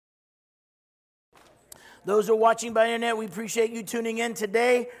Those who are watching by internet, we appreciate you tuning in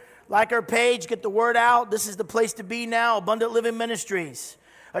today. Like our page, get the word out. This is the place to be now, Abundant Living Ministries,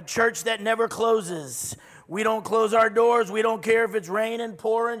 a church that never closes. We don't close our doors. We don't care if it's raining,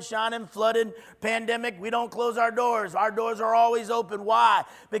 pouring, shining, flooding, pandemic. We don't close our doors. Our doors are always open. Why?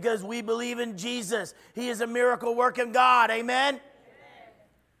 Because we believe in Jesus. He is a miracle working God. Amen? Amen.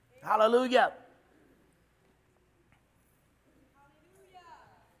 Hallelujah.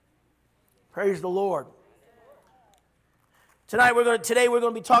 Praise the Lord. Today we're going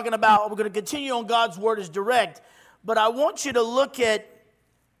to be talking about, we're going to continue on God's word is direct, but I want you to look at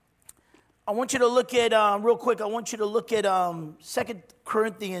real quick, I want you to look at 2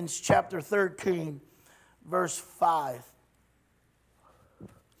 Corinthians chapter 13, verse 5.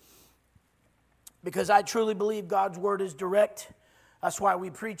 Because I truly believe God's word is direct. That's why we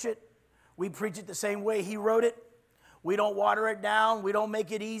preach it. We preach it the same way He wrote it. We don't water it down. We don't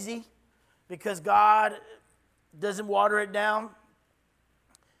make it easy, because God doesn't water it down.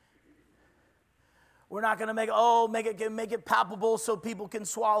 We're not going to make it palpable so people can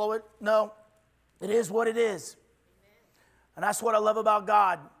swallow it. No, it is what it is. Amen. And that's what I love about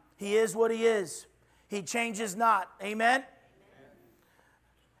God. He is what He is. He changes not. Amen? Amen.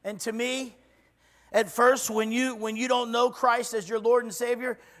 And to me, at first, when you don't know Christ as your Lord and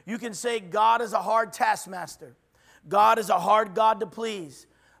Savior, you can say God is a hard taskmaster. God is a hard God to please.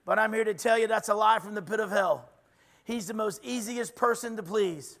 But I'm here to tell you that's a lie from the pit of hell. He's the most easiest person to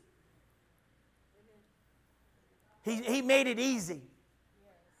please. He made it easy.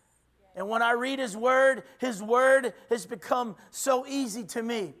 And when I read His word has become so easy to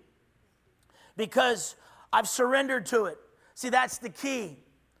me because I've surrendered to it. See, that's the key.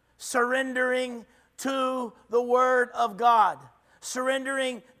 Surrendering to the word of God.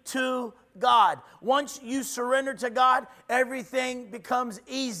 Surrendering to God. Once you surrender to God, everything becomes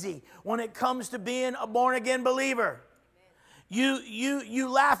easy when it comes to being a born-again believer. You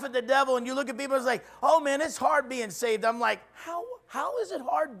laugh at the devil and you look at people and it's like, oh man, it's hard being saved. I'm like, how is it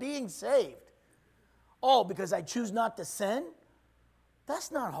hard being saved? Oh, because I choose not to sin?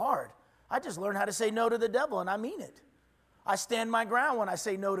 That's not hard. I just learned how to say no to the devil, and I mean it. I stand my ground when I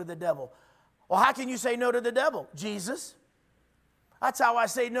say no to the devil. Well, how can you say no to the devil? Jesus. That's how I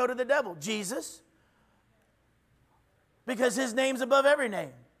say no to the devil. Jesus. Because His name's above every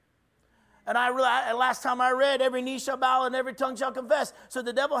name. And last time I read, every knee shall bow and every tongue shall confess. So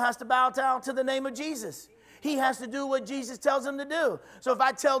the devil has to bow down to the name of Jesus. He has to do what Jesus tells him to do. So if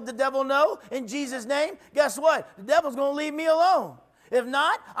I tell the devil no in Jesus' name, guess what? The devil's going to leave me alone. If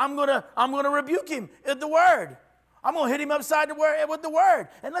not, I'm going to rebuke him with the word. I'm going to hit him upside the word with the word.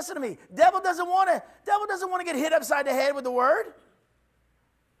 And listen to me, devil doesn't want to get hit upside the head with the word.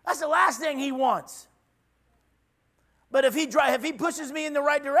 That's the last thing he wants. But if he pushes me in the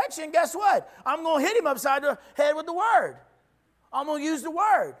right direction, guess what? I'm going to hit him upside the head with the word. I'm going to use the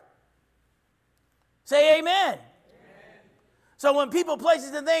word. Say amen. Amen. So when people,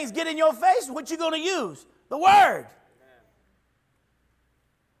 places, and things get in your face, what you going to use? The word.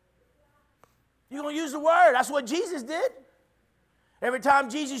 You're going to use the word. That's what Jesus did. Every time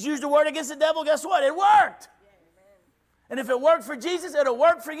Jesus used the word against the devil, guess what? It worked. And if it worked for Jesus, it'll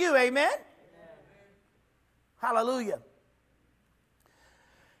work for you. Amen? Amen. Hallelujah.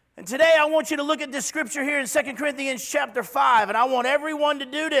 And today I want you to look at this scripture here in 2 Corinthians chapter 5. And I want everyone to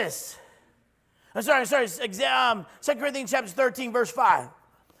do this. 2 Corinthians chapter 13, verse 5. It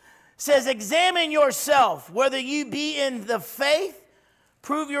says, examine yourself, whether you be in the faith.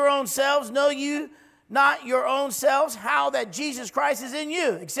 Prove your own selves. Know you not your own selves, how that Jesus Christ is in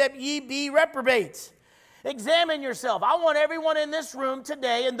you, except ye be reprobates. Examine yourself. I want everyone in this room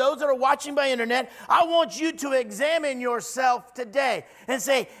today, and those that are watching by internet, I want you to examine yourself today and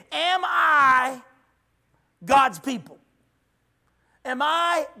say, am I God's people? Am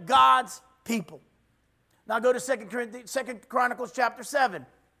I God's people? Now go to 2 Chronicles chapter 7.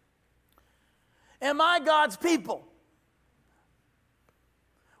 Am I God's people?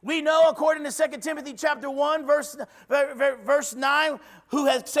 We know, according to 2 Timothy chapter 1, verse 9, who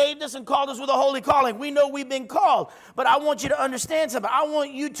has saved us and called us with a holy calling. We know we've been called. But I want you to understand something. I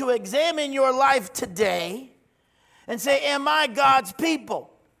want you to examine your life today and say, am I God's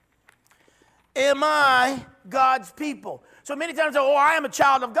people? Am I God's people? So many times, I am a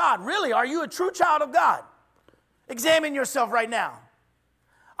child of God. Really? Are you a true child of God? Examine yourself right now.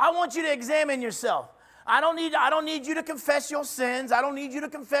 I want you to examine yourself. I don't need you to confess your sins. I don't need you to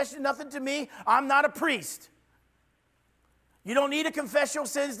confess nothing to me. I'm not a priest. You don't need to confess your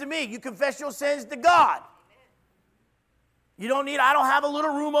sins to me. You confess your sins to God. I don't have a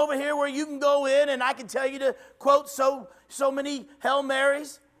little room over here where you can go in and I can tell you to quote so many Hail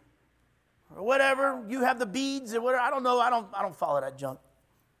Marys. or whatever. You have the beads or whatever. I don't know. I don't follow that junk.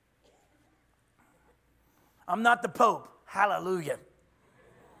 I'm not the Pope. Hallelujah.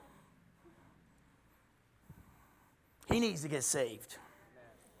 He needs to get saved.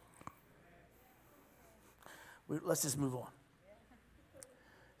 Let's just move on.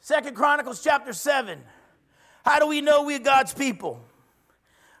 2 Chronicles chapter 7. How do we know we're God's people?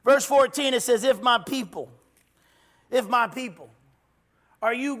 Verse 14, it says, if my people,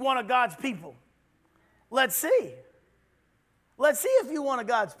 are you one of God's people? Let's see. Let's see if you're one of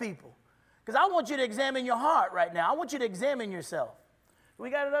God's people. Because I want you to examine your heart right now. I want you to examine yourself. We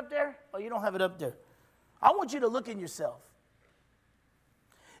got it up there? Oh, you don't have it up there. I want you to look in yourself.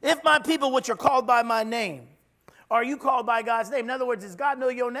 If my people, which are called by my name, are you called by God's name? In other words, does God know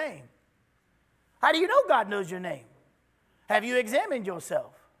your name? How do you know God knows your name? Have you examined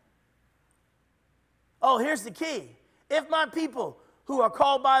yourself? Oh, here's the key. If my people who are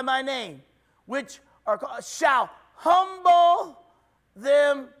called by my name, which are called, shall humble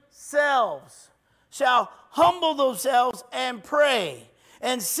themselves and pray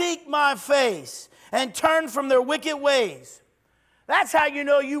and seek my face and turn from their wicked ways. That's how you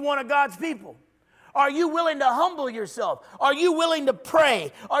know you one of God's people. Are you willing to humble yourself? Are you willing to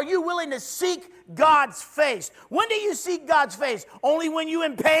pray? Are you willing to seek God's face? When do you seek God's face? Only when you're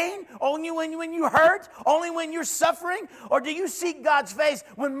in pain? Only when you hurt? Only when you're suffering? Or do you seek God's face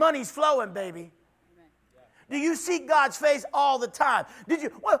when money's flowing, baby? Do you seek God's face all the time?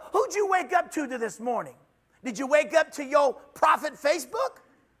 Who'd you wake up to this morning? Did you wake up to your prophet Facebook?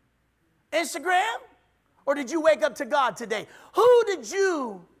 Instagram? Or did you wake up to God today? Who did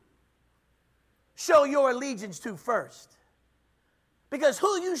you show your allegiance to first? Because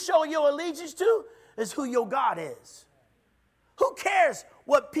who you show your allegiance to is who your God is. Who cares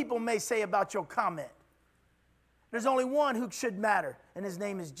what people may say about your comment? There's only one who should matter, and his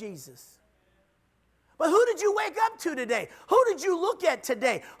name is Jesus. But who did you wake up to today? Who did you look at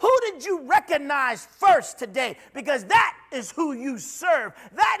today? Who did you recognize first today? Because that is who you serve.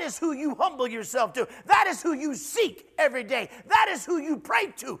 That is who you humble yourself to. That is who you seek every day. That is who you pray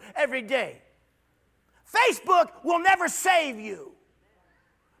to every day. Facebook will never save you.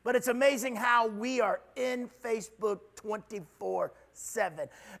 But it's amazing how we are in Facebook 24/7.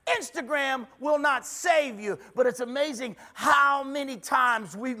 Instagram will not save you, but it's amazing how many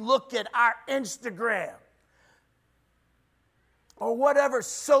times we look at our Instagram or whatever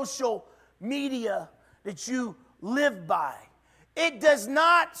social media that you live by. It does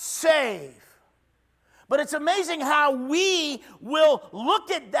not save. But it's amazing how we will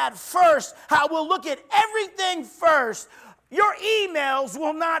look at that first, how we'll look at everything first. Your emails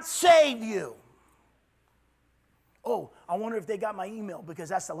will not save you. Oh, I wonder if they got my email, because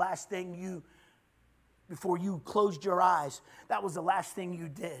that's the last thing before you closed your eyes, that was the last thing you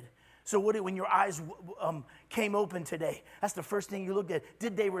did. So when your eyes came open today, that's the first thing you looked at.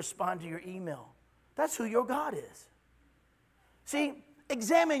 Did they respond to your email? That's who your God is. See,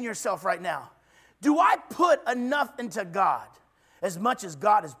 examine yourself right now. Do I put enough into God as much as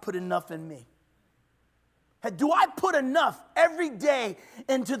God has put enough in me? Do I put enough every day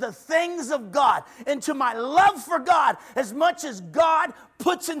into the things of God, into my love for God, as much as God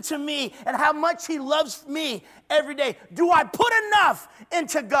puts into me and how much he loves me every day? Do I put enough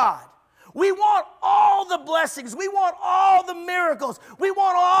into God? We want all the blessings. We want all the miracles. We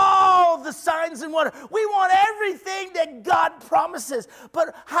want all the signs and wonders. We want everything that God promises.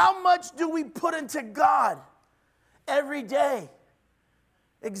 But how much do we put into God every day?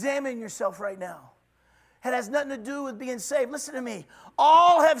 Examine yourself right now. It has nothing to do with being saved. Listen to me.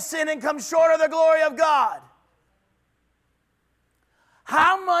 All have sinned and come short of the glory of God.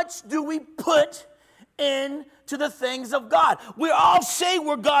 How much do we put into the things of God? We all say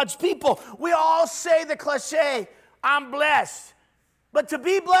we're God's people. We all say the cliche, I'm blessed. But to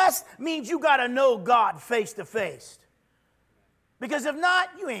be blessed means you got to know God face to face. Because if not,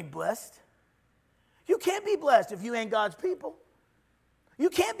 you ain't blessed. You can't be blessed if you ain't God's people. You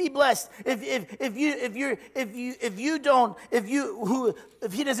can't be blessed if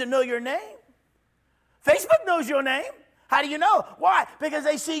he doesn't know your name. Facebook knows your name. How do you know? Why? Because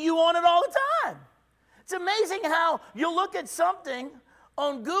they see you on it all the time. It's amazing how you look at something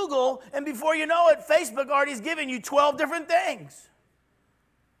on Google, and before you know it, Facebook already is giving you 12 different things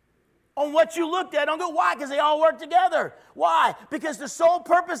on what you looked at on Google. Why? Because they all work together. Why? Because the sole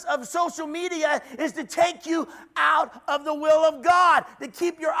purpose of social media is to take you out of the will of God, to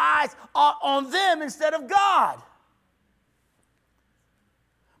keep your eyes on them instead of God.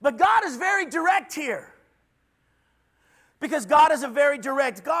 But God is very direct here, because God is a very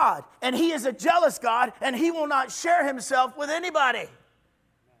direct God, and he is a jealous God, and he will not share himself with anybody.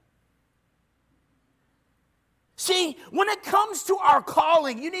 See, when it comes to our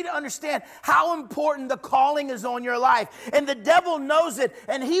calling, you need to understand how important the calling is on your life. And the devil knows it,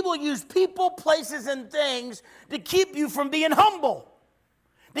 and he will use people, places, and things to keep you from being humble,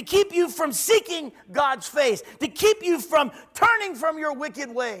 to keep you from seeking God's face, to keep you from turning from your wicked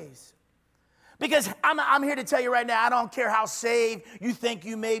ways. Because I'm here to tell you right now, I don't care how saved you think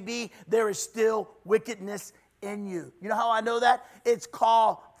you may be, there is still wickedness in you. You know how I know that? It's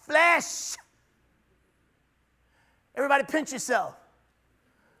called flesh. Everybody pinch yourself.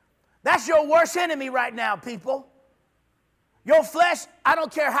 That's your worst enemy right now, people. Your flesh, I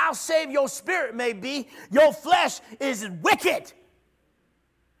don't care how saved your spirit may be, your flesh is wicked.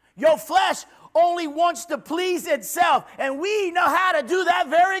 Your flesh only wants to please itself, and we know how to do that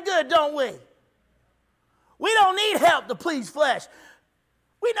very good, don't we? We don't need help to please flesh.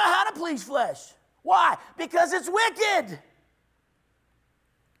 We know how to please flesh. Why? Because it's wicked.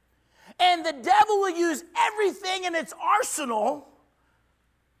 And the devil will use everything in its arsenal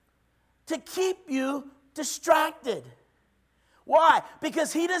to keep you distracted. Why?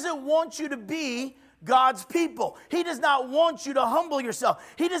 Because he doesn't want you to be God's people. He does not want you to humble yourself.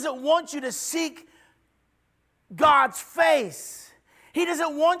 He doesn't want you to seek God's face. He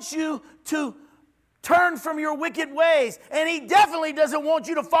doesn't want you to turn from your wicked ways. And he definitely doesn't want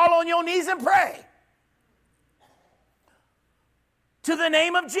you to fall on your knees and pray to the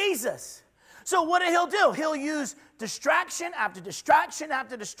name of Jesus. So what he'll do? He'll use distraction after distraction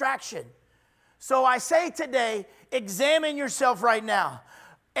after distraction. So I say today, examine yourself right now.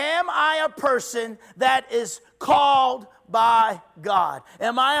 Am I a person that is called by God?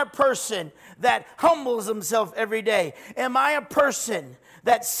 Am I a person that humbles himself every day? Am I a person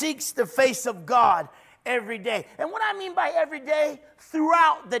that seeks the face of God every day? And what I mean by every day,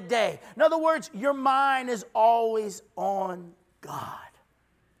 throughout the day. In other words, your mind is always on God.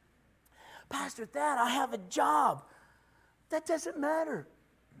 Pastor Thad, I have a job. That doesn't matter.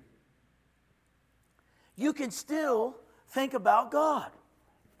 You can still think about God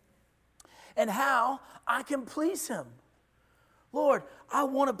and how I can please him. Lord, I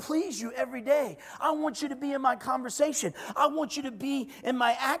want to please you every day. I want you to be in my conversation. I want you to be in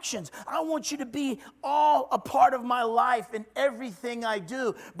my actions. I want you to be all a part of my life in everything I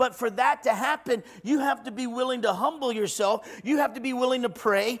do. But for that to happen, you have to be willing to humble yourself. You have to be willing to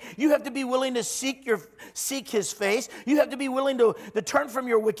pray. You have to be willing to seek his face. You have to be willing to turn from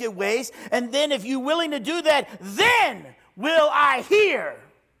your wicked ways. And then if you're willing to do that, then will I hear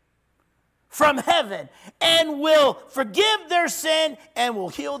from heaven and will forgive their sin and will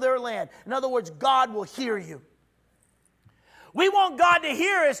heal their land. In other words, God will hear you. We want God to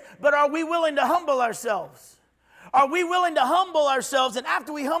hear us, but are we willing to humble ourselves? Are we willing to humble ourselves? And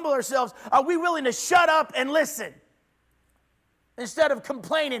after we humble ourselves, are we willing to shut up and listen? Instead of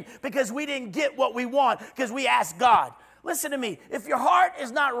complaining because we didn't get what we want because we asked God. Listen to me. If your heart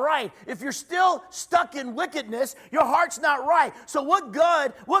is not right, if you're still stuck in wickedness, your heart's not right. So what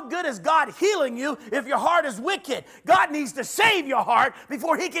good is God healing you if your heart is wicked? God needs to save your heart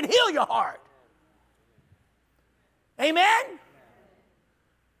before he can heal your heart. Amen?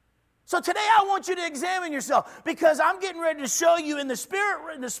 So today I want you to examine yourself because I'm getting ready to show you in the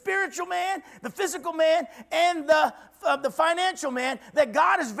spiritual man, the physical man, and the financial man that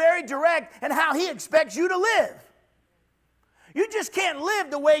God is very direct in how he expects you to live. You just can't live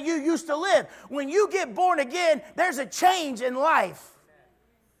the way you used to live. When you get born again, there's a change in life.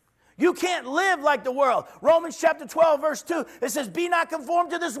 You can't live like the world. Romans chapter 12, verse 2, it says, be not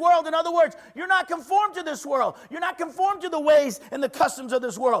conformed to this world. In other words, you're not conformed to this world. You're not conformed to the ways and the customs of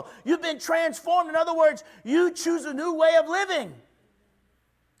this world. You've been transformed. In other words, you choose a new way of living.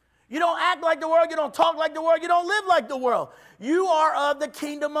 You don't act like the world. You don't talk like the world. You don't live like the world. You are of the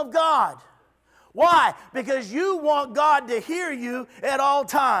kingdom of God. Why? Because you want God to hear you at all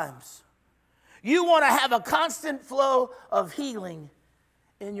times. You want to have a constant flow of healing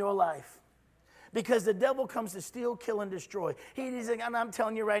in your life. Because the devil comes to steal, kill, and destroy. He's like, I'm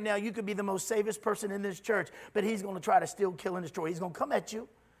telling you right now, you could be the most safest person in this church, but he's going to try to steal, kill, and destroy. He's going to come at you.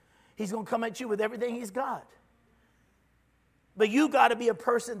 He's going to come at you with everything he's got. But you got to be a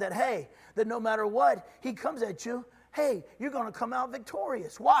person that, hey, that no matter what, he comes at you, hey, you're going to come out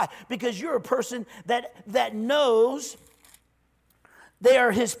victorious. Why? Because you're a person that knows they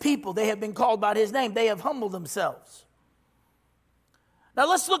are his people. They have been called by his name. They have humbled themselves. Now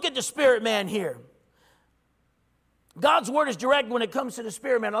let's look at the spirit man here. God's word is direct when it comes to the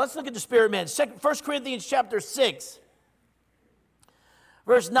spirit man. Now let's look at the spirit man. 1 Corinthians chapter 6,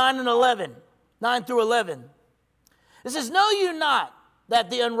 verse 9 and 11, 9 through 11. It says, know you not that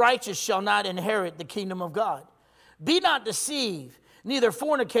the unrighteous shall not inherit the kingdom of God? Be not deceived, neither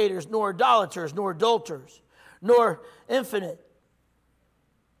fornicators, nor idolaters, nor adulterers, nor infinite,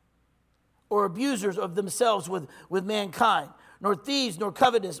 or abusers of themselves with mankind, nor thieves, nor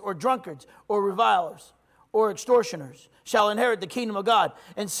covetous, or drunkards, or revilers, or extortioners shall inherit the kingdom of God.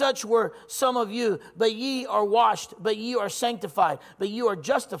 And such were some of you, but ye are washed, but ye are sanctified, but ye are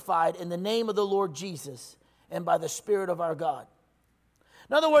justified in the name of the Lord Jesus and by the Spirit of our God.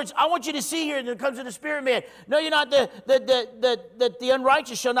 In other words, I want you to see here when it comes to the spirit man. No, you're not that the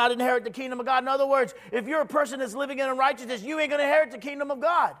unrighteous shall not inherit the kingdom of God. In other words, if you're a person that's living in unrighteousness, you ain't going to inherit the kingdom of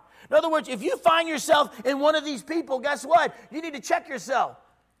God. In other words, if you find yourself in one of these people, guess what? You need to check yourself.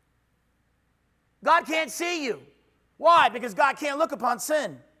 God can't see you. Why? Because God can't look upon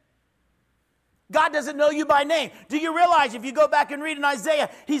sin. God doesn't know you by name. Do you realize if you go back and read in Isaiah,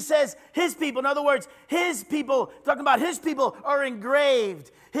 he says his people, in other words, his people, talking about his people are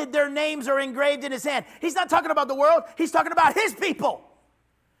engraved. Their names are engraved in his hand. He's not talking about the world. He's talking about his people.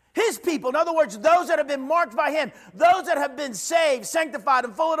 His people. In other words, those that have been marked by him, those that have been saved, sanctified,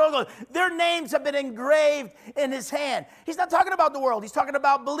 and full of the Holy Ghost, their names have been engraved in his hand. He's not talking about the world. He's talking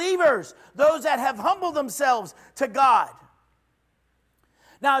about believers, those that have humbled themselves to God.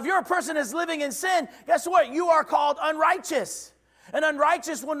 Now, if you're a person that's living in sin, guess what? You are called unrighteous. And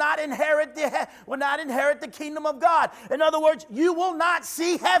unrighteous will not inherit the kingdom of God. In other words, you will not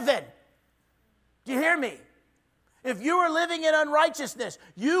see heaven. Do you hear me? If you are living in unrighteousness,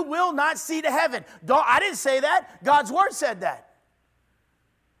 you will not see the heaven. I didn't say that. God's word said that.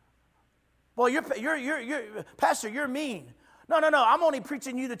 Boy, Pastor, you're mean. No. I'm only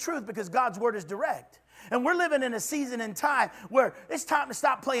preaching you the truth because God's word is direct. And we're living in a season and time where it's time to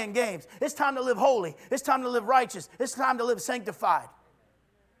stop playing games. It's time to live holy. It's time to live righteous. It's time to live sanctified.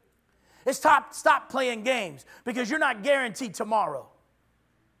 It's time to stop playing games because you're not guaranteed tomorrow.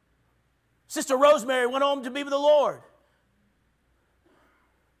 Sister Rosemary went home to be with the Lord.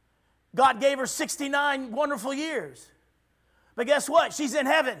 God gave her 69 wonderful years. But guess what? She's in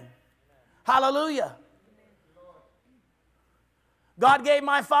heaven. Hallelujah. God gave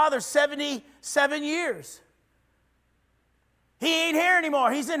my father 77 years. He ain't here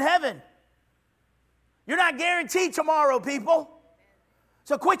anymore. He's in heaven. You're not guaranteed tomorrow, people.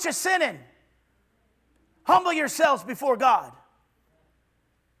 So quit your sinning. Humble yourselves before God.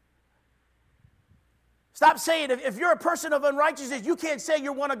 Stop saying, if you're a person of unrighteousness, you can't say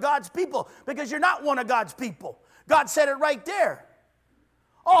you're one of God's people because you're not one of God's people. God said it right there.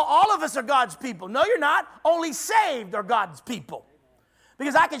 Oh, all of us are God's people. No, you're not. Only saved are God's people.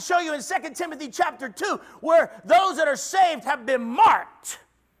 Because I can show you in 2 Timothy chapter 2 where those that are saved have been marked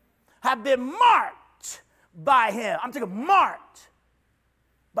by him. I'm talking marked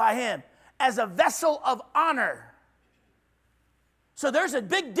by him as a vessel of honor. So there's a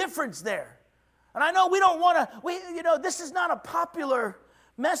big difference there. And I know we don't want to, this is not a popular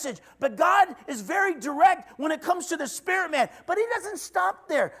message, but God is very direct when it comes to the spirit man. But he doesn't stop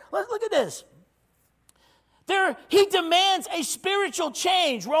there. Let's look at this. He demands a spiritual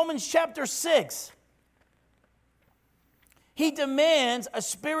change. Romans chapter 6. He demands a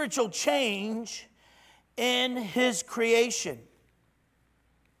spiritual change in his creation.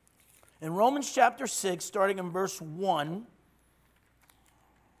 In Romans chapter 6, starting in verse 1.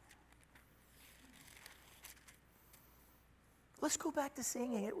 Let's go back to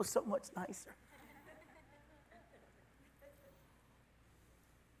singing. It was so much nicer.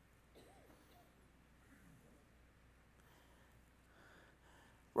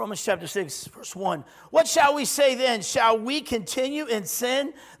 Romans chapter 6, verse 1. What shall we say then? Shall we continue in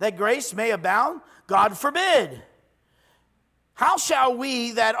sin that grace may abound? God forbid. How shall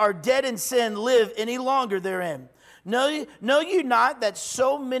we that are dead in sin live any longer therein? Know you not that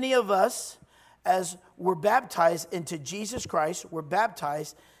so many of us as were baptized into Jesus Christ were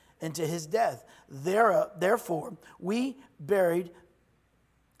baptized into his death? Therefore, we buried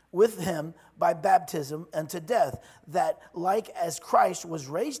with him by baptism unto death, that like as Christ was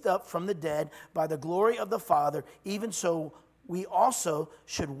raised up from the dead by the glory of the Father, even so we also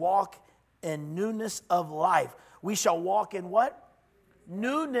should walk in newness of life. We shall walk in what?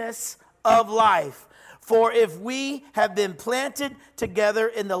 Newness of life. For if we have been planted together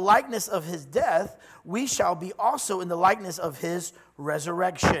in the likeness of his death, we shall be also in the likeness of his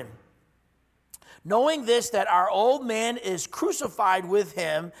resurrection. Knowing this, that our old man is crucified with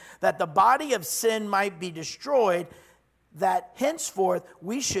him, that the body of sin might be destroyed, that henceforth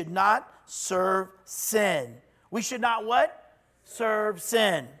we should not serve sin. We should not what? Serve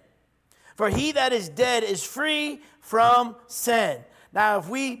sin. For he that is dead is free from sin. Now, if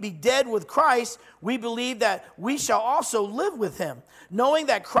we be dead with Christ, we believe that we shall also live with him, knowing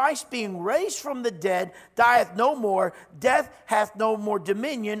that Christ, being raised from the dead, dieth no more, death hath no more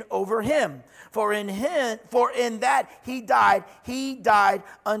dominion over him. For in that he died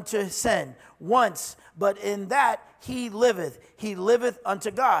unto sin once, but in that he liveth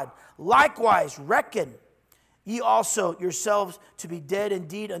unto God. Likewise, reckon ye also yourselves to be dead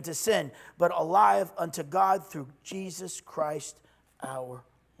indeed unto sin, but alive unto God through Jesus Christ our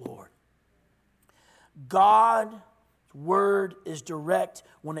Lord. God's word is direct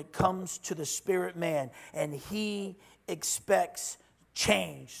when it comes to the spirit man, and he expects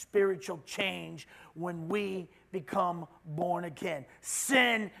change, spiritual change, when we become born again.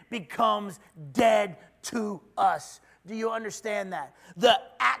 Sin becomes dead to us. Do you understand that? The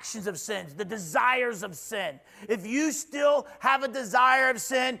actions of sin, the desires of sin. If you still have a desire of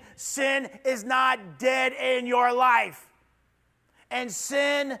sin, sin is not dead in your life. And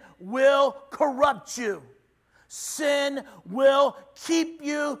sin will corrupt you. Sin will keep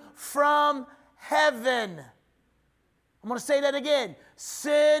you from heaven. I'm going to say that again.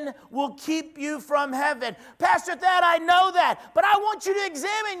 Sin will keep you from heaven. Pastor Thad, I know that, but I want you to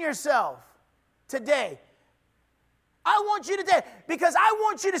examine yourself today. I want you to, because I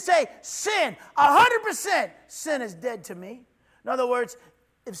want you to say, sin, 100%, sin is dead to me. In other words,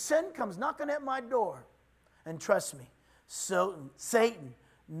 if sin comes knocking at my door, and trust me, so Satan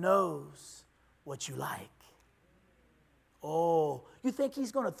knows what you like. Oh, you think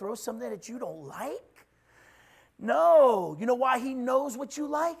he's going to throw something that you don't like? No. You know why he knows what you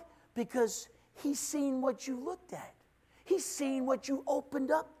like? Because he's seen what you looked at. He's seen what you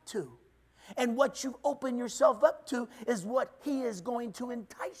opened up to. And what you open yourself up to is what he is going to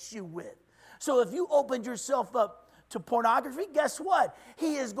entice you with. So if you opened yourself up to pornography, guess what?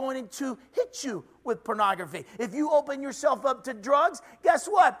 He is going to hit you with pornography. If you open yourself up to drugs, guess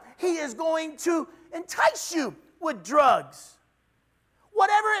what? He is going to entice you with drugs.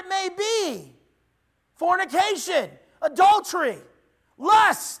 Whatever it may be. Fornication, adultery,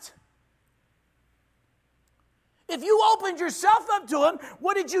 lust. If you opened yourself up to him,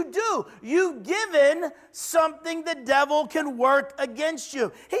 what did you do? You've given something the devil can work against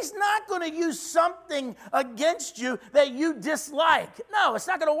you. He's not going to use something against you that you dislike. No, it's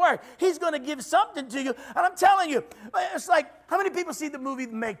not going to work. He's going to give something to you. And I'm telling you, it's like, how many people see the movie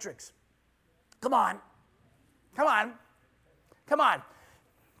The Matrix? Come on. Come on. Come on.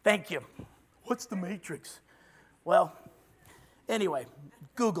 Thank you. What's The Matrix? Well, anyway,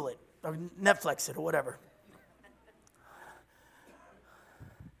 Google it or Netflix it or whatever.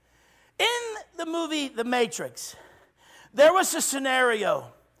 In the movie The Matrix, there was a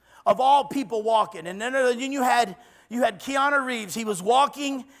scenario of all people walking. And then you had Keanu Reeves. He was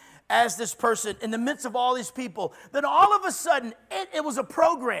walking as this person in the midst of all these people. Then all of a sudden, it was a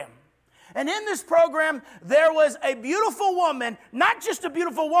program. And in this program, there was a beautiful woman, not just a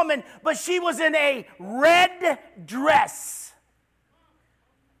beautiful woman, but she was in a red dress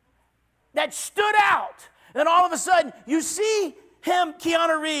that stood out. And all of a sudden, you see him,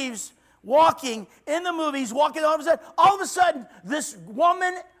 Keanu Reeves, walking in the movie. He's walking all of a sudden, this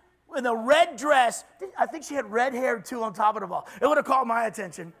woman in a red dress, I think she had red hair too on top of it all. It would have caught my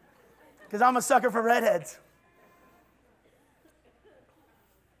attention because I'm a sucker for redheads.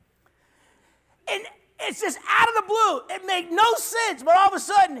 And it's just out of the blue. It made no sense, but all of a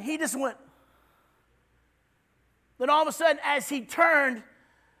sudden, he just went. Then all of a sudden, as he turned,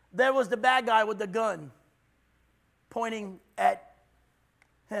 there was the bad guy with the gun pointing at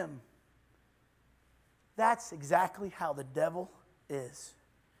him. That's exactly how the devil is.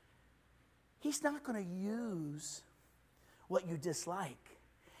 He's not going to use what you dislike.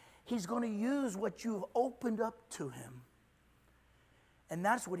 He's going to use what you've opened up to him. And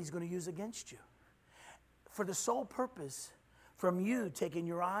that's what he's going to use against you. For the sole purpose from you taking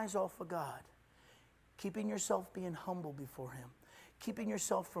your eyes off of God, keeping yourself being humble before him, keeping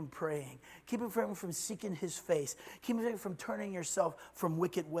yourself from praying, keeping from seeking his face, keeping from turning yourself from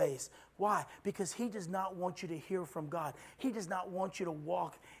wicked ways. Why? Because he does not want you to hear from God. He does not want you to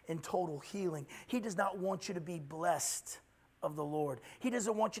walk in total healing. He does not want you to be blessed of the Lord. He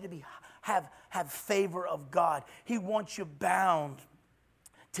doesn't want you to have favor of God. He wants you bound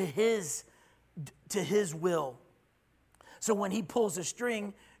to his will. So when he pulls a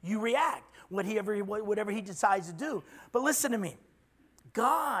string, you react, whatever he decides to do. But listen to me.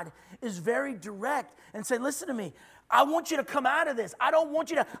 God is very direct and say, listen to me. I want you to come out of this. I want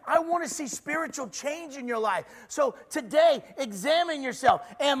to see spiritual change in your life. So today, examine yourself.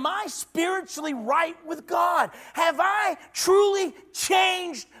 Am I spiritually right with God? Have I truly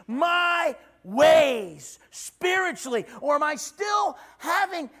changed my ways spiritually? Or am I still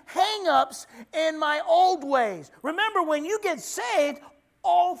having hang-ups in my old ways? Remember, when you get saved,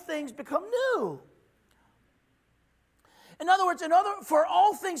 all things become new. In other words, for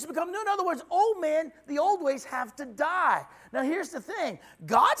all things to become new, in other words, the old ways have to die. Now, here's the thing.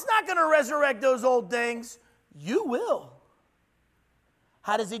 God's not going to resurrect those old things. You will.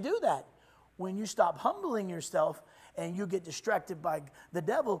 How does he do that? When you stop humbling yourself and you get distracted by the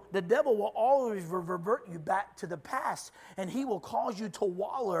devil will always revert you back to the past, and he will cause you to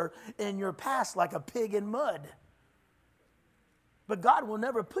waller in your past like a pig in mud. But God will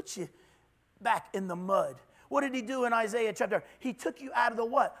never put you back in the mud. What did he do in Isaiah chapter? He took you out of the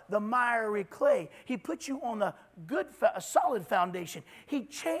what? The miry clay. He put you on a solid foundation. He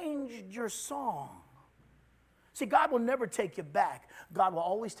changed your song. See, God will never take you back. God will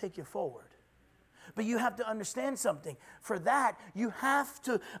always take you forward. But you have to understand something. For that, you have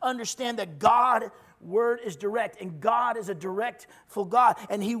to understand that God's word is direct, and God is a directful God,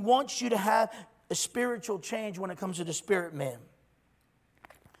 and he wants you to have a spiritual change when it comes to the spirit man.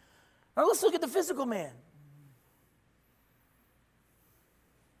 Now let's look at the physical man.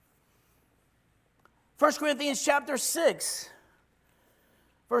 1 Corinthians chapter 6,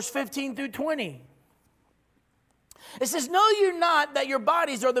 verse 15 through 20. It says, "Know you not that your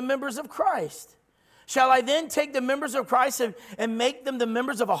bodies are the members of Christ? Shall I then take the members of Christ and make them the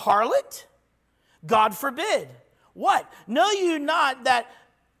members of a harlot? God forbid. What? Know you not that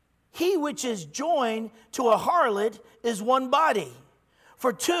he which is joined to a harlot is one body?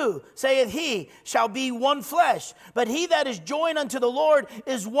 For two, saith he, shall be one flesh. But he that is joined unto the Lord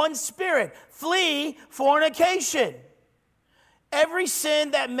is one spirit. Flee fornication. Every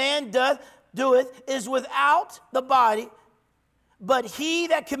sin that man doeth is without the body, but he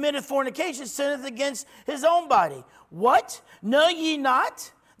that committeth fornication sinneth against his own body. What? Know ye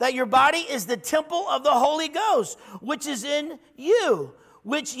not that your body is the temple of the Holy Ghost, which is in you,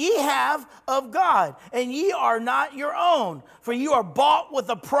 which ye have of God, and ye are not your own, for you are bought with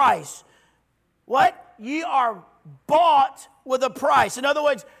a price." What? Ye are bought with a price. In other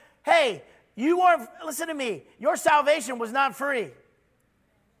words, hey, listen to me, your salvation was not free.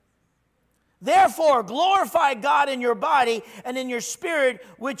 Therefore, glorify God in your body and in your spirit,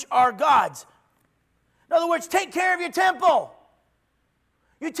 which are God's. In other words, take care of your temple.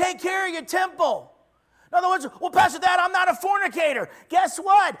 You take care of your temple. In other words, well, Pastor, Dad, I'm not a fornicator. Guess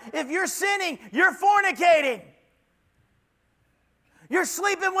what? If you're sinning, you're fornicating. You're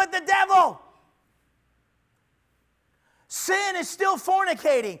sleeping with the devil. Sin is still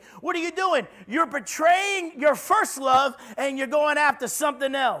fornicating. What are you doing? You're betraying your first love and you're going after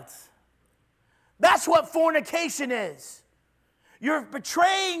something else. That's what fornication is. You're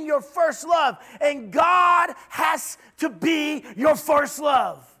betraying your first love, and God has to be your first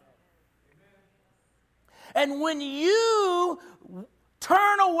love. And when you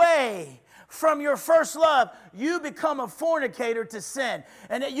turn away from your first love, you become a fornicator to sin.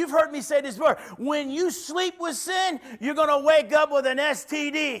 And you've heard me say this before. When you sleep with sin, you're going to wake up with an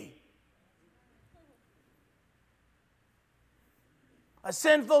STD. A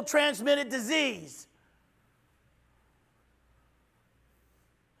sinful transmitted disease.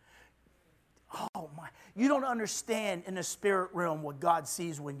 Oh my, you don't understand in the spirit realm what God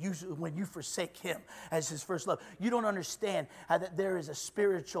sees when you forsake him as his first love. You don't understand how that there is a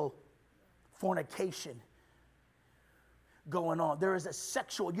spiritual fornication going on. There is a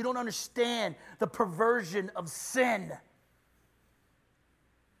sexual, you don't understand the perversion of sin.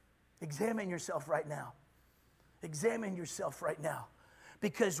 Examine yourself right now. Examine yourself right now.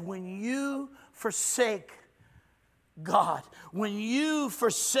 Because when you forsake God, when you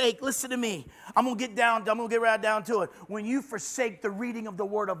forsake, listen to me, I'm going to get right down to it. When you forsake the reading of the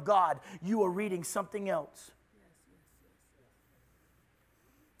Word of God, you are reading something else.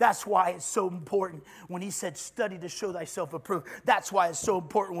 That's why it's so important when he said, study to show thyself approved. That's why it's so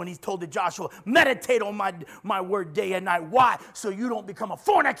important when he told to Joshua, meditate on my word day and night. Why? So you don't become a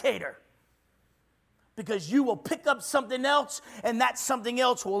fornicator. Because you will pick up something else, and that something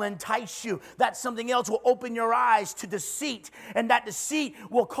else will entice you. That something else will open your eyes to deceit, and that deceit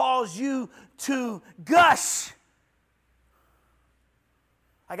will cause you to gush.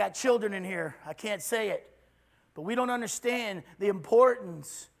 I got children in here. I can't say it. But we don't understand the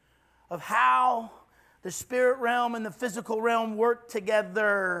importance of how the spirit realm and the physical realm work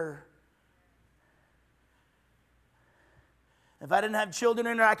together. If I didn't have children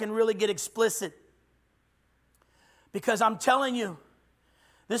in there, I can really get explicit. Because I'm telling you,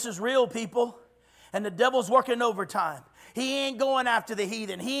 this is real, people. And the devil's working overtime. He ain't going after the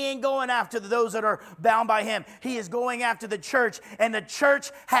heathen. He ain't going after those that are bound by him. He is going after the church. And the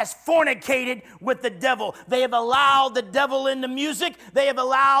church has fornicated with the devil. They have allowed the devil into music. They have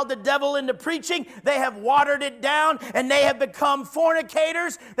allowed the devil into preaching. They have watered it down. And they have become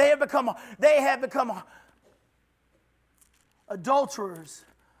fornicators. They have become adulterers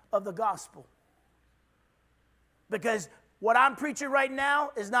of the gospel. Because what I'm preaching right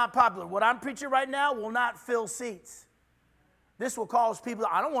now is not popular. What I'm preaching right now will not fill seats. This will cause people,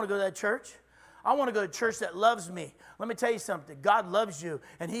 I don't want to go to that church. I want to go to a church that loves me. Let me tell you something. God loves you,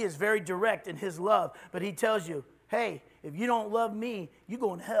 and he is very direct in his love. But he tells you, hey, if you don't love me, you're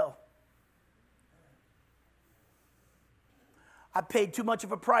going to hell. I paid too much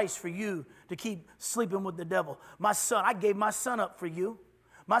of a price for you to keep sleeping with the devil. My son, I gave my son up for you.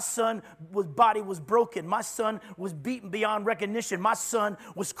 My son's body was broken. My son was beaten beyond recognition. My son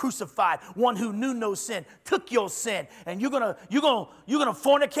was crucified. One who knew no sin took your sin, and you're gonna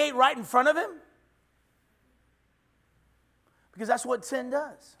fornicate right in front of him? Because that's what sin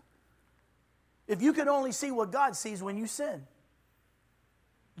does. If you could only see what God sees when you sin,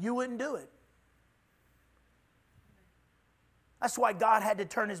 you wouldn't do it. That's why God had to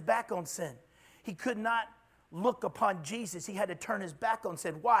turn his back on sin. He could not look upon Jesus. He had to turn his back on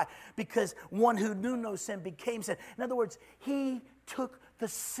sin. Why? Because one who knew no sin became sin. In other words, he took the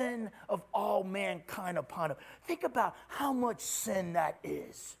sin of all mankind upon him. Think about how much sin that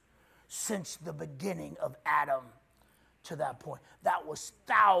is since the beginning of Adam to that point. That was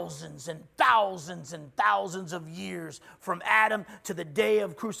thousands and thousands and thousands of years from Adam to the day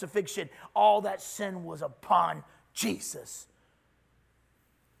of crucifixion. All that sin was upon Jesus.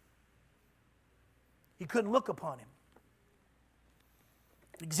 He couldn't look upon him.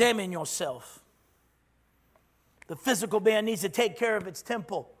 Examine yourself. The physical man needs to take care of its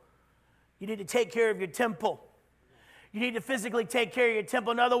temple. You need to take care of your temple. You need to physically take care of your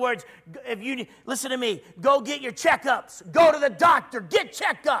temple. In other words, if you listen to me, go get your checkups. Go to the doctor. Get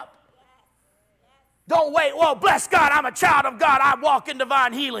checked up. Don't wait. Well, bless God, I'm a child of God. I walk in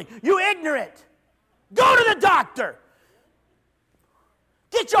divine healing. You ignorant. Go to the doctor.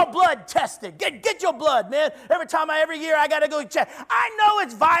 Get your blood tested. Get your blood, man. Every year I got to go check. I know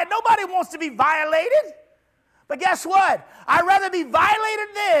it's violated. Nobody wants to be violated. But guess what? I'd rather be violated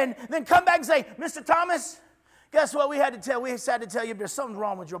then than come back and say, Mr. Thomas, guess what? We had to tell you there's something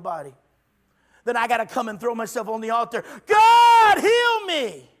wrong with your body. Then I got to come and throw myself on the altar. God, heal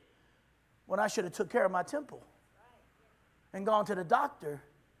me. When I should have took care of my temple and gone to the doctor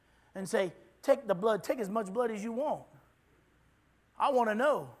and say, take the blood, take as much blood as you want. I want to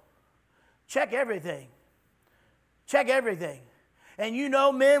know. Check everything. Check everything. And you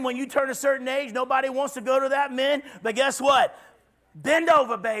know, men, when you turn a certain age, nobody wants to go to that, men. But guess what? Bend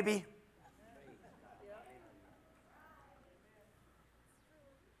over, baby.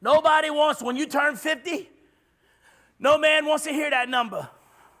 Nobody wants, when you turn 50, no man wants to hear that number.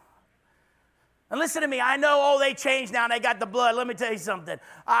 And listen to me, I know, they changed now and they got the blood. Let me tell you something.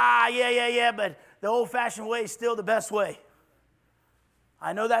 Yeah, but the old-fashioned way is still the best way.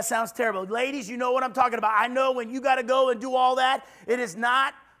 I know that sounds terrible. Ladies, you know what I'm talking about. I know when you got to go and do all that, it is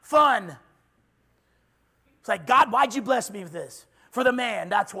not fun. It's like, God, why'd you bless me with this? For the man,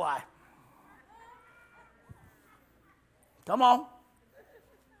 that's why. Come on.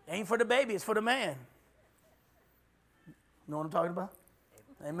 It ain't for the baby, it's for the man. You know what I'm talking about?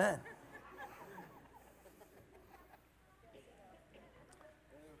 Amen.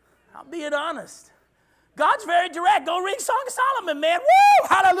 I'm being honest. God's very direct. Go read Song of Solomon, man. Woo!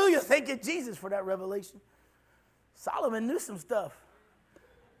 Hallelujah. Thank you, Jesus, for that revelation. Solomon knew some stuff.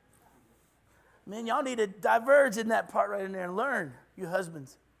 Man, y'all need to diverge in that part right in there and learn, you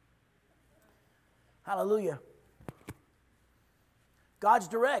husbands. Hallelujah. God's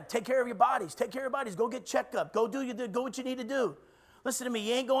direct. Take care of your bodies. Take care of your bodies. Go get checked up. Go what you need to do. Listen to me.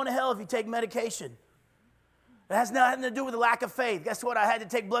 You ain't going to hell if you take medication. It has nothing to do with the lack of faith. Guess what? I had to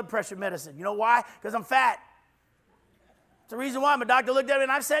take blood pressure medicine. You know why? Because I'm fat. It's the reason why. My doctor looked at me,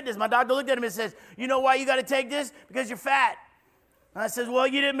 and I've said this. My doctor looked at me and says, you know why you got to take this? Because you're fat. And I says, well,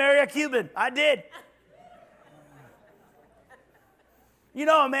 you didn't marry a Cuban. I did. You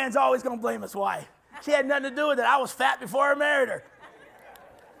know a man's always going to blame his wife. She had nothing to do with it. I was fat before I married her.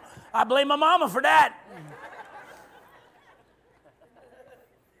 I blame my mama for that.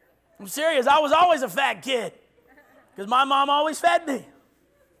 I'm serious. I was always a fat kid. Because my mom always fed me.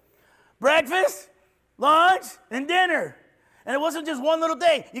 Breakfast, lunch, and dinner. And it wasn't just one little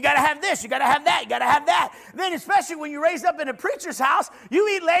thing. You got to have this, you got to have that, you got to have that. Then especially when you're raised up in a preacher's house, you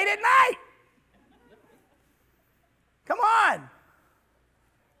eat late at night. Come on.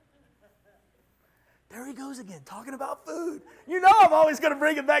 There he goes again, talking about food. You know I'm always going to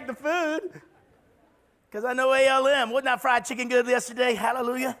bring it back to food. Because I know ALM. Wasn't that fried chicken good yesterday?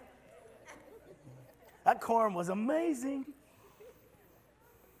 Hallelujah. That corn was amazing.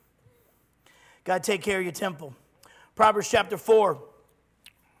 God, take care of your temple. Proverbs chapter 4,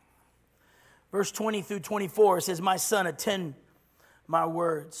 verse 20 through 24, it says, my son, attend my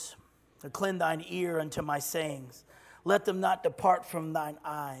words. Incline thine ear unto my sayings. Let them not depart from thine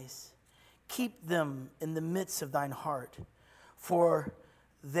eyes. Keep them in the midst of thine heart, for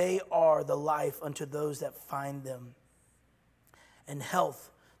they are the life unto those that find them, and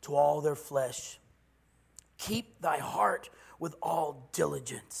health to all their flesh. Keep thy heart with all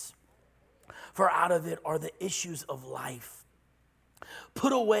diligence, for out of it are the issues of life.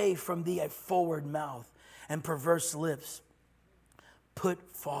 Put away from thee a forward mouth and perverse lips. Put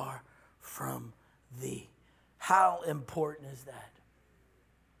far from thee. How important is that?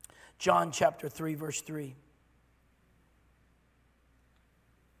 John chapter 3, verse 3.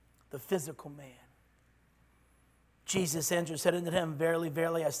 The physical man. Jesus answered, said unto him, verily,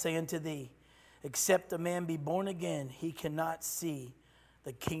 verily, I say unto thee, except a man be born again, he cannot see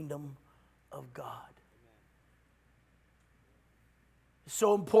the kingdom of God. It's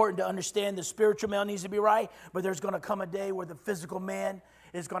so important to understand the spiritual man needs to be right, but there's going to come a day where the physical man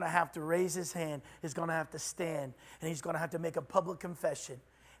is going to have to raise his hand, is going to have to stand, and he's going to have to make a public confession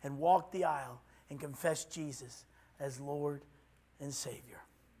and walk the aisle and confess Jesus as Lord and Savior.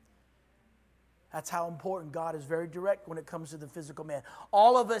 That's how important God is very direct when it comes to the physical man.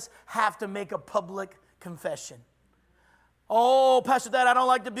 All of us have to make a public confession. Oh, Pastor Dad, I don't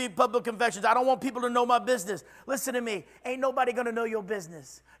like to be public confessions. I don't want people to know my business. Listen to me. Ain't nobody going to know your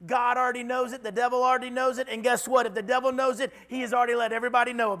business. God already knows it. The devil already knows it. And guess what? If the devil knows it, he has already let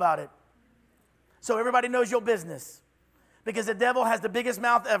everybody know about it. So everybody knows your business. Because the devil has the biggest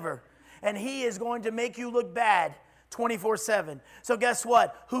mouth ever. And he is going to make you look bad 24/7. So guess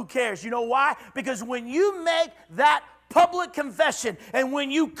what? Who cares? You know why? Because when you make that public confession and when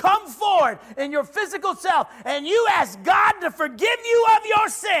you come forward in your physical self and you ask God to forgive you of your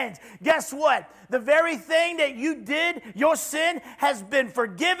sins, guess what? The very thing that you did, your sin has been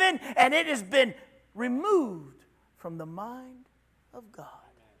forgiven and it has been removed from the mind of God.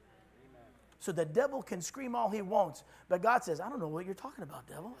 So the devil can scream all he wants, but God says, I don't know what you're talking about,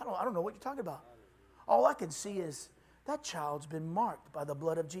 devil. I don't know what you're talking about. All I can see is that child's been marked by the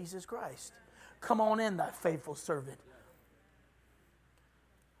blood of Jesus Christ. Come on in, thy faithful servant.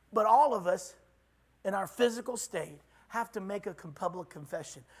 But all of us in our physical state have to make a public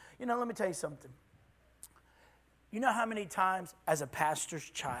confession. You know, let me tell you something. You know how many times as a pastor's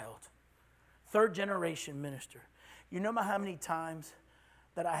child, third generation minister, you know how many times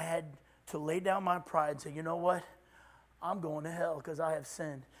that I had to lay down my pride and say, you know what? I'm going to hell because I have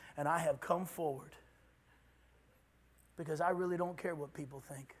sinned and I have come forward because I really don't care what people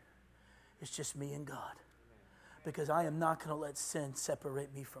think. It's just me and God. Because I am not going to let sin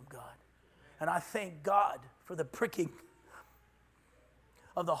separate me from God. And I thank God for the pricking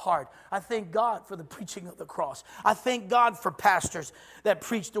of the heart. I thank God for the preaching of the cross. I thank God for pastors that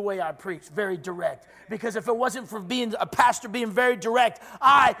preach the way I preach, very direct. Because if it wasn't for being a pastor being very direct,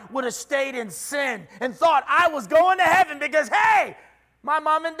 I would have stayed in sin and thought I was going to heaven because, hey, my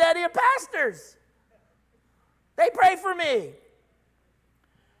mom and daddy are pastors. They pray for me.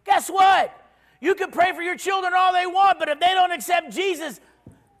 Guess what? You can pray for your children all they want, but if they don't accept Jesus,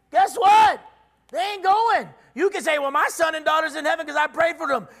 guess what? They ain't going. You can say, well, my son and daughter's in heaven because I prayed for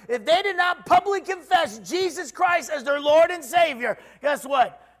them. If they did not publicly confess Jesus Christ as their Lord and Savior, guess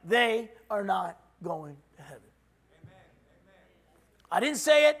what? They are not going to heaven. Amen. I didn't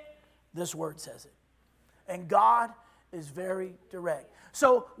say it. This word says it. And God is very direct.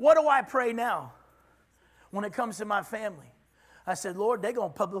 So what do I pray now when it comes to my family? I said, Lord, they're going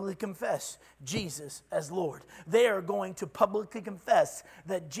to publicly confess Jesus as Lord. They are going to publicly confess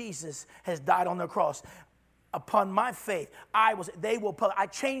that Jesus has died on the cross. Upon my faith, I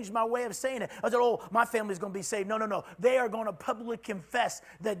changed my way of saying it. I said, oh, my family's going to be saved. No. They are going to publicly confess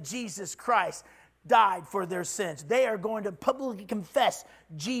that Jesus Christ died for their sins. They are going to publicly confess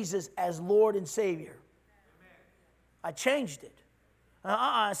Jesus as Lord and Savior. Amen. I changed it.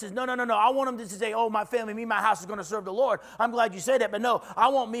 I says, no. I want them to say, oh, my family, me and my house is going to serve the Lord. I'm glad you said that, but no, I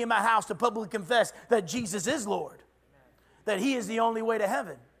want me and my house to publicly confess that Jesus is Lord, that he is the only way to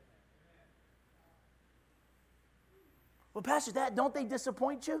heaven. Well, Pastor, don't they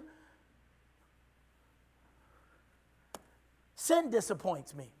disappoint you? Sin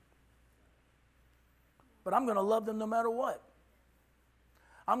disappoints me. But I'm going to love them no matter what.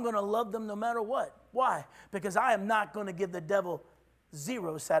 I'm going to love them no matter what. Why? Because I am not going to give the devil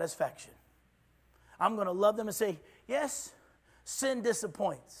zero satisfaction. I'm going to love them and say, yes, sin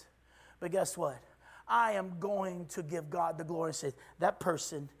disappoints. But guess what? I am going to give God the glory and say, that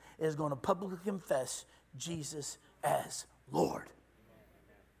person is going to publicly confess Jesus as Lord.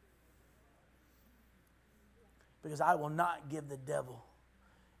 Because I will not give the devil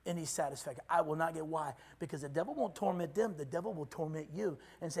any satisfaction. I will not get why. Because the devil won't torment them. The devil will torment you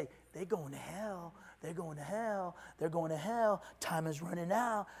and say, they're going to hell. They're going to hell. They're going to hell. Time is running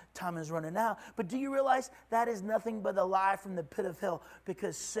out. Time is running out. But do you realize that is nothing but a lie from the pit of hell?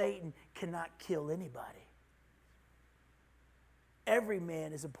 Because Satan cannot kill anybody. Every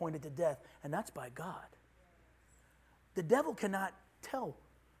man is appointed to death, and that's by God. The devil cannot tell.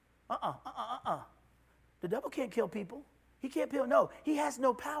 The devil can't kill people. He can't kill. No, he has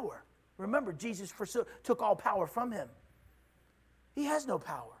no power. Remember, Jesus took all power from him. He has no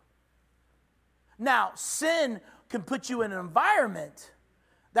power. Now, sin can put you in an environment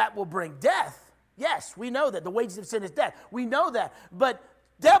that will bring death. Yes, we know that. The wages of sin is death. We know that. But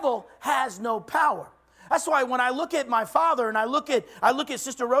devil has no power. That's why when I look at my father and I look at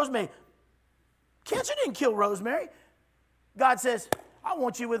Sister Rosemary, cancer didn't kill Rosemary. God says, I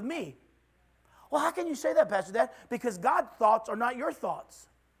want you with me. Well, how can you say that, Pastor Dad? Because God's thoughts are not your thoughts.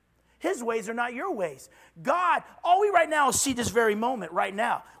 His ways are not your ways. God, all we right now see this very moment right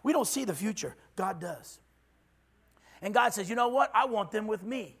now. We don't see the future. God does. And God says, you know what? I want them with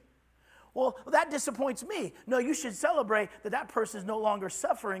me. Well, that disappoints me. No, you should celebrate that person is no longer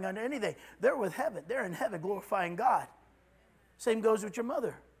suffering under anything. They're with heaven. They're in heaven glorifying God. Same goes with your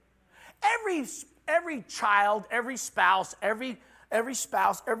mother. Every child, every spouse,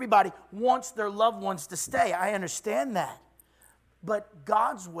 everybody wants their loved ones to stay. I understand that. But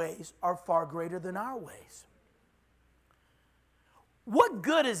God's ways are far greater than our ways. What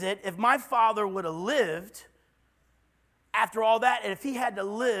good is it if my father would have lived after all that, and if he had to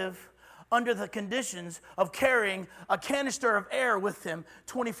live under the conditions of carrying a canister of air with him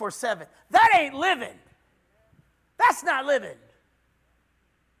 24/7? That ain't living. That's not living.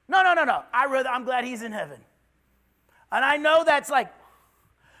 No. I'm glad he's in heaven. And I know that's like,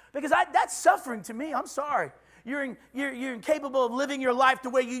 because that's suffering to me. I'm sorry. You're incapable of living your life the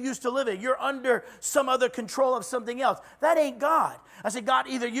way you used to live it. You're under some other control of something else. That ain't God. I said, God,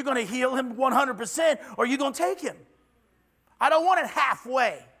 either you're going to heal him 100% or you're going to take him. I don't want it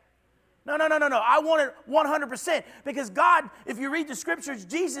halfway. No. I want it 100%. Because God, if you read the scriptures,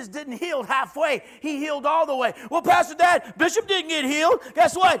 Jesus didn't heal halfway. He healed all the way. Well, Pastor Dad, Bishop didn't get healed.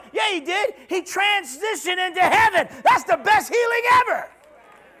 Guess what? Yeah, he did. He transitioned into heaven. That's the best healing ever.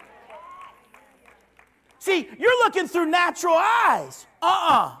 See, you're looking through natural eyes.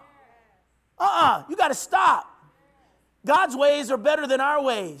 You got to stop. God's ways are better than our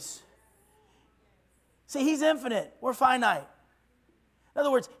ways. See, he's infinite. We're finite. In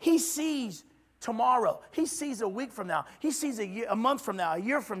other words, he sees tomorrow. He sees a week from now. He sees a month from now, a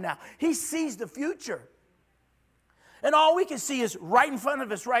year from now. He sees the future. And all we can see is right in front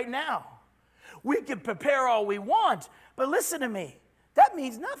of us right now. We can prepare all we want, but listen to me. That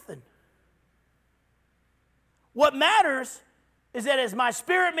means nothing. What matters is that is my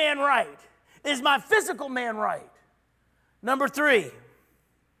spirit man right? Is my physical man right? Number 3,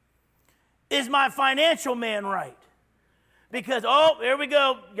 is my financial man right? Because, here we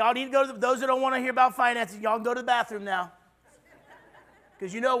go. Y'all need to go to those that don't want to hear about finances, y'all can go to the bathroom now.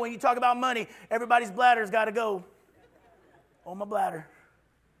 Because you know when you talk about money, everybody's bladder's got to go. Oh, my bladder.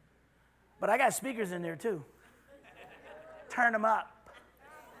 But I got speakers in there too. Turn them up.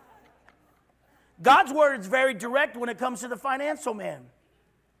 God's word is very direct when it comes to the financial man.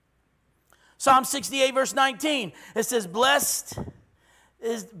 Psalm 68, verse 19, it says, blessed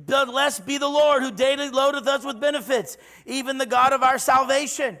be the Lord who daily loadeth us with benefits, even the God of our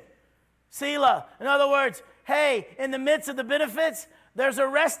salvation. Selah. In other words, hey, in the midst of the benefits, there's a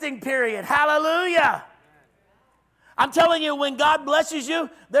resting period. Hallelujah. I'm telling you, when God blesses you,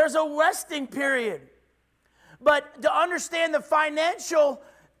 there's a resting period. But to understand the financial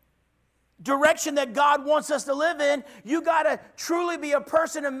direction that God wants us to live in, you got to truly be a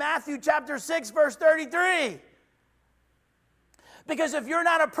person in Matthew chapter 6, verse 33. Because if you're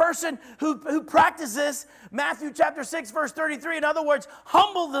not a person who practices Matthew chapter 6, verse 33, in other words,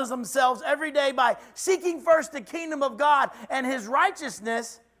 humbles themselves every day by seeking first the kingdom of God and his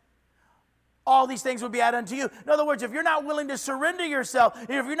righteousness, all these things will be added unto you. In other words, if you're not willing to surrender yourself, if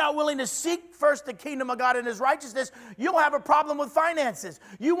you're not willing to seek first the kingdom of God and his righteousness, you'll have a problem with finances.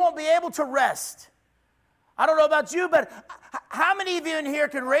 You won't be able to rest. I don't know about you, but how many of you in here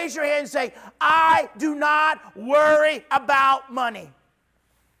can raise your hand and say, I do not worry about money?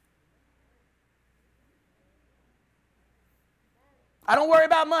 I don't worry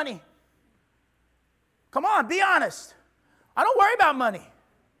about money. Come on, be honest. I don't worry about money.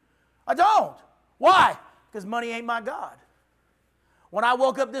 I don't. Why? Because money ain't my God. When I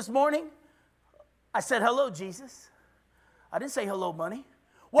woke up this morning, I said, hello, Jesus. I didn't say hello, money.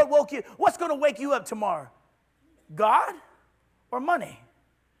 What's going to wake you up tomorrow? God or money?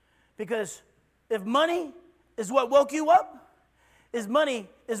 Because if money is what woke you up, money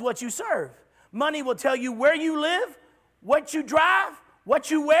is what you serve. Money will tell you where you live, what you drive,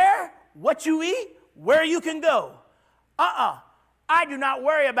 what you wear, what you eat, where you can go. I do not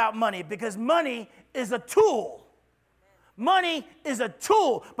worry about money because money is a tool. Money is a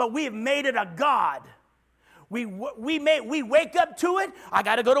tool, but we have made it a God. We wake up to it. I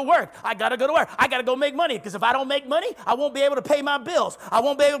got to go to work. I got to go to work. I got to go make money because if I don't make money, I won't be able to pay my bills. I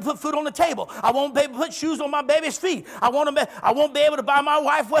won't be able to put food on the table. I won't be able to put shoes on my baby's feet. I won't be able to buy my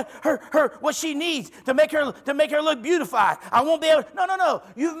wife what she needs to make her look beautified. I won't be able. No.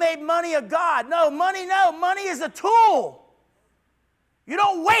 You've made money a God. No. Money is a tool. You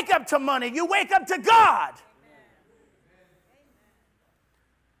don't wake up to money. You wake up to God.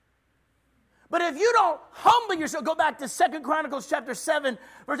 But if you don't humble yourself, go back to 2 Chronicles chapter 7,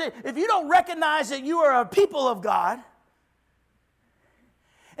 verse 8. If you don't recognize that you are a people of God,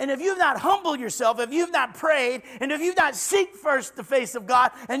 and if you've not humbled yourself, if you've not prayed, and if you've not seek first the face of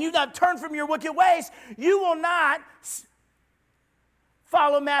God, and you've not turned from your wicked ways, you will not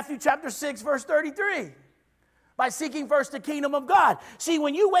follow Matthew chapter 6, verse 33. By seeking first the kingdom of God. See,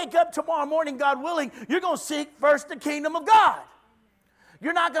 when you wake up tomorrow morning, God willing, you're going to seek first the kingdom of God.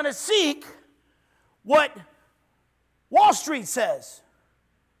 You're not going to seek what Wall Street says.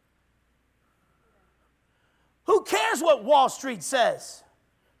 Who cares what Wall Street says?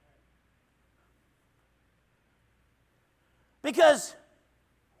 Because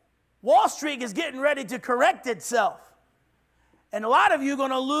Wall Street is getting ready to correct itself. And a lot of you are going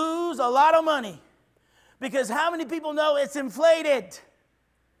to lose a lot of money. Because how many people know it's inflated?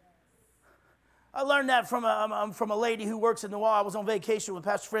 I learned that from a lady who works in the wall. I was on vacation with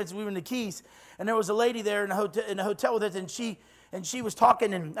Pastor Francis. We were in the Keys, and there was a lady there in the hotel with us, and she was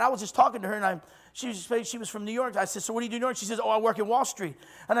talking, and I was just talking to her, and she was from New York. I said, so what do you do in New York? She says, I work in Wall Street.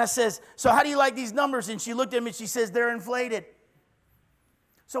 And I says, so how do you like these numbers? And she looked at me, and she says, they're inflated.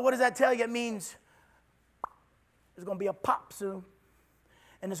 So what does that tell you? It means there's going to be a pop soon,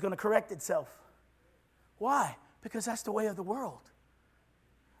 and it's going to correct itself. Why? Because that's the way of the world.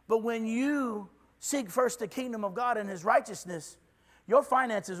 But when you seek first the kingdom of God and his righteousness, your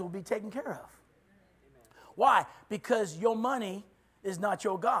finances will be taken care of. Why? Because your money is not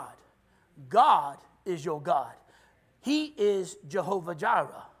your God. God is your God. He is Jehovah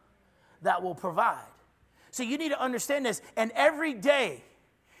Jireh that will provide. See, you need to understand this. And every day,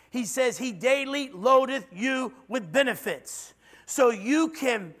 he says he daily loadeth you with benefits. So you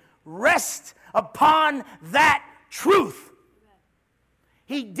can rest upon that truth.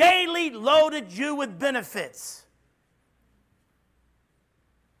 He daily loaded you with benefits.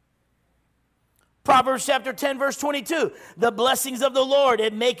 Proverbs chapter 10, verse 22. The blessings of the Lord,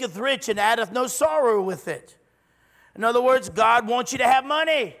 it maketh rich and addeth no sorrow with it. In other words, God wants you to have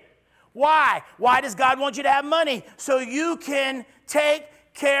money. Why? Why does God want you to have money? So you can take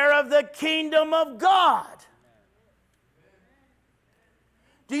care of the kingdom of God.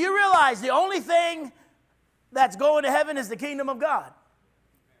 Do you realize the only thing that's going to heaven is the kingdom of God?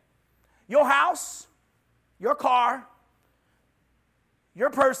 Your house, your car, your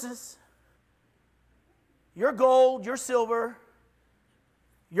purses, your gold, your silver,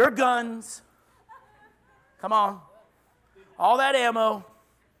 your guns. Come on. All that ammo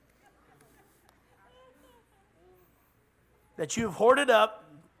that you've hoarded up,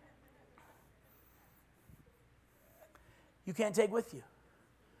 you can't take with you.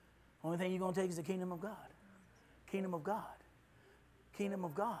 Only thing you're going to take is the kingdom of God. Kingdom of God. Kingdom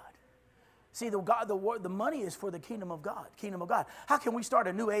of God. See, the money is for the kingdom of God. Kingdom of God. How can we start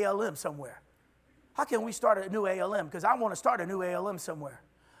a new ALM somewhere? How can we start a new ALM? Because I want to start a new ALM somewhere.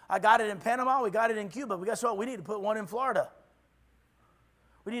 I got it in Panama. We got it in Cuba. But guess what? We need to put one in Florida.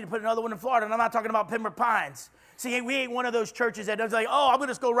 We need to put another one in Florida. And I'm not talking about Pembroke Pines. See, we ain't one of those churches that does like, oh, I'm going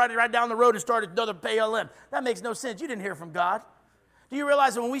to just go right down the road and start another ALM. That makes no sense. You didn't hear from God. Do you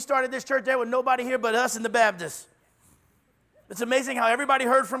realize that when we started this church, there was nobody here but us and the Baptists? It's amazing how everybody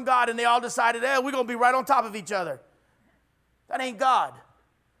heard from God and they all decided, hey, we're going to be right on top of each other. That ain't God.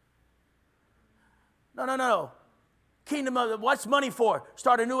 No. Kingdom of, what's money for?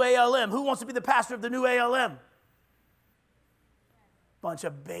 Start a new ALM. Who wants to be the pastor of the new ALM? Bunch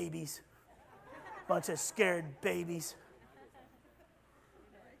of babies. Bunch of scared babies.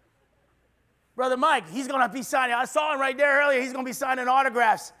 Brother Mike, he's going to be signing. I saw him right there earlier. He's going to be signing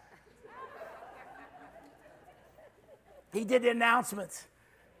autographs. He did the announcements.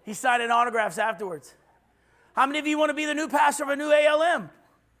 He signed autographs afterwards. How many of you want to be the new pastor of a new ALM?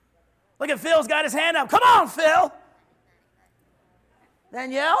 Look at Phil's got his hand up. Come on, Phil.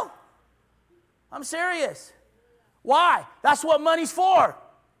 Danielle, I'm serious. Why? That's what money's for.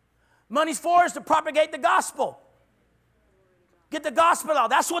 Money's for is to propagate the gospel. Get the gospel out.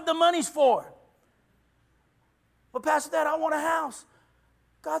 That's what the money's for. But Pastor Dad, I want a house.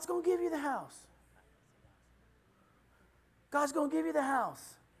 God's going to give you the house. God's going to give you the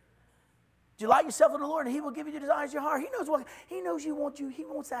house. Delight yourself in the Lord, and He will give you the desires of your heart. He knows you want you. He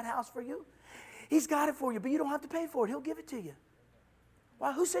wants that house for you. He's got it for you, but you don't have to pay for it. He'll give it to you.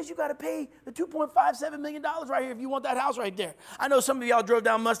 Well, who says you got to pay the $2.57 million right here if you want that house right there? I know some of y'all drove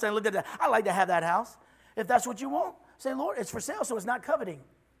down Mustang and looked at that. I'd like to have that house. If that's what you want, say, Lord, it's for sale, so it's not coveting.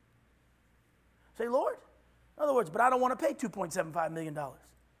 Say, Lord. In other words, but I don't want to pay $2.75 million.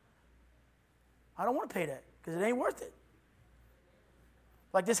 I don't want to pay that because it ain't worth it.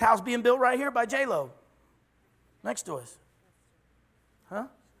 Like this house being built right here by J-Lo, next to us. Huh?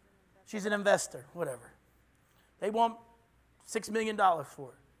 She's an investor, whatever. They want $6 million for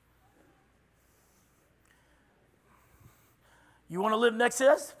it. You want to live next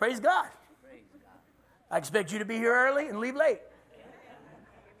to us? Praise God. I expect you to be here early and leave late.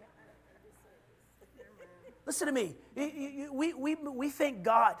 Listen to me. We think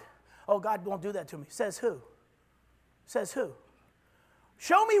God, oh, God won't do that to me. Says who? Says who?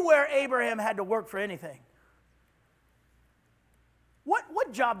 Show me where Abraham had to work for anything.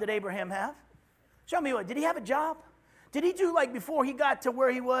 What job did Abraham have? Show me what. Did he have a job? Did he do like before he got to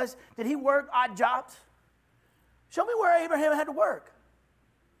where he was? Did he work odd jobs? Show me where Abraham had to work.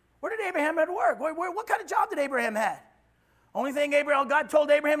 Where did Abraham have to work? What kind of job did Abraham have? Only thing God told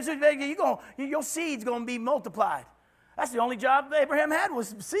Abraham is your seed's going to be multiplied. That's the only job Abraham had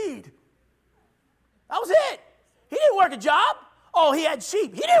was seed. That was it. He didn't work a job. Oh, he had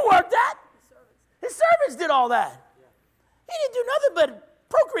sheep. He didn't work that. His servants did all that. He didn't do nothing but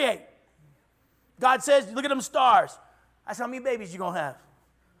procreate. God says, look at them stars. That's how many babies you're going to have.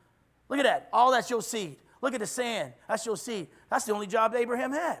 Look at that. All that's your seed. Look at the sand. That's your seed. That's the only job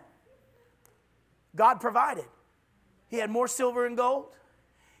Abraham had. God provided. He had more silver and gold.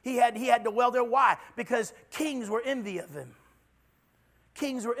 He had the well there. Why? Because kings were envy of him.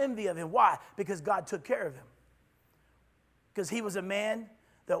 Kings were envy of him. Why? Because God took care of him. Because he was a man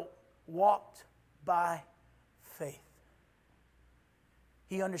that walked by faith.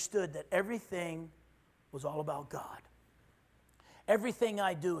 He understood that everything was all about God. Everything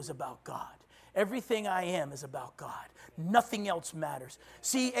I do is about God. Everything I am is about God. Nothing else matters.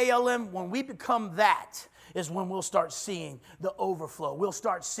 See, ALM, when we become that, is when we'll start seeing the overflow. We'll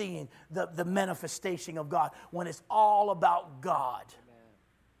start seeing the manifestation of God when it's all about God. Amen.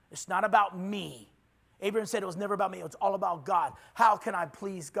 It's not about me. Abraham said it was never about me. It's all about God. How can I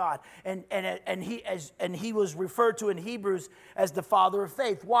please God? And he was referred to in Hebrews as the father of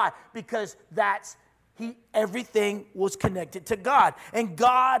faith. Why? Because everything was connected to God. And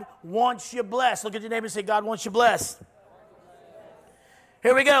God wants you blessed. Look at your neighbor and say, God wants you blessed.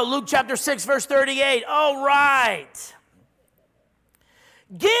 Here we go. Luke chapter 6, verse 38. All right.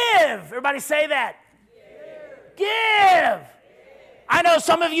 Give. Everybody say that. Give. I know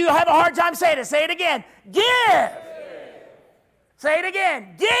some of you have a hard time saying it. Say it again. Give. Say it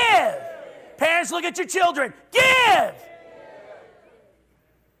again. Give. Parents, look at your children. Give.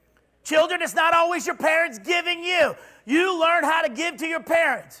 Children, it's not always your parents giving you. You learn how to give to your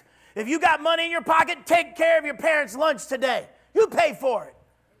parents. If you got money in your pocket, take care of your parents' lunch today. You pay for it.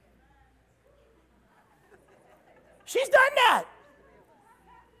 She's done that.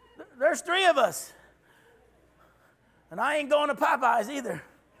 There's 3 of us. And I ain't going to Popeyes either.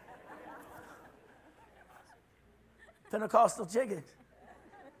 Pentecostal chickens.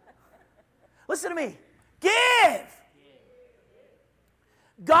 Listen to me. Give.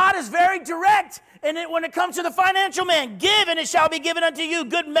 God is very direct when it comes to the financial man. Give, and it shall be given unto you.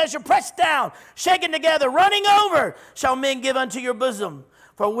 Good measure, pressed down, shaken together, running over, shall men give unto your bosom.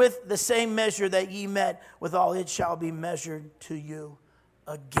 For with the same measure that ye met withal, it shall be measured to you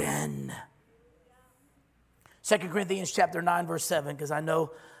again. 2 Corinthians chapter 9, verse 7, because I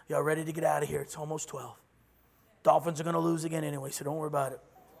know y'all ready to get out of here. It's almost 12. Dolphins are going to lose again anyway, so don't worry about it.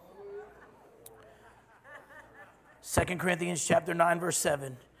 2 Corinthians chapter 9, verse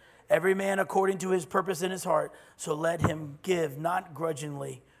 7. Every man according to his purpose in his heart, so let him give, not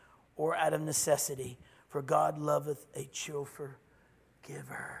grudgingly or out of necessity, for God loveth a cheerful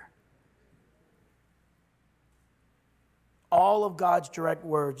giver. All of God's direct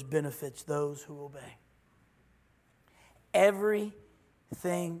words benefits those who obey.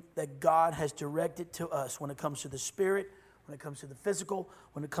 Everything that God has directed to us when it comes to the Spirit, when it comes to the physical,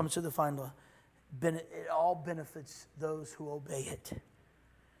 when it comes to the final. It all benefits those who obey it.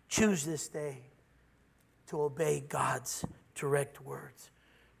 Choose this day to obey God's direct words.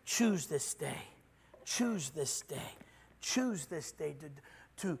 Choose this day. Choose this day. Choose this day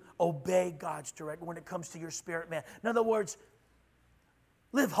to obey God's direct when it comes to your spirit, man. In other words,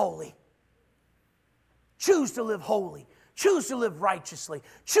 live holy. Choose to live holy. Choose to live righteously.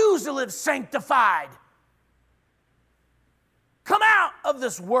 Choose to live sanctified. Come out of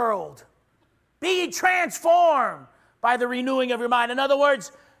this world. Be ye transformed by the renewing of your mind. In other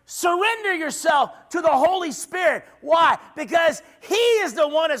words, surrender yourself to the Holy Spirit. Why? Because He is the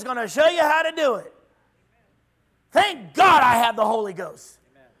one that's going to show you how to do it. Thank God I have the Holy Ghost.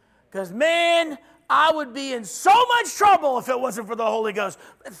 Because, man, I would be in so much trouble if it wasn't for the Holy Ghost.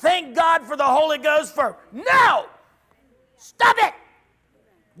 Thank God for the Holy Ghost for, no! Stop it!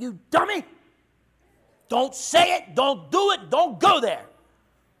 You dummy! Don't say it, don't do it, don't go there.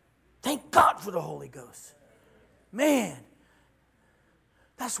 Thank God for the Holy Ghost. Man,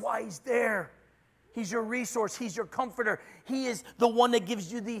 that's why He's there. He's your resource. He's your comforter. He is the one that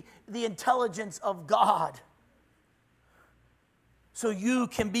gives you the intelligence of God. So you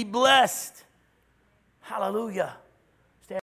can be blessed. Hallelujah.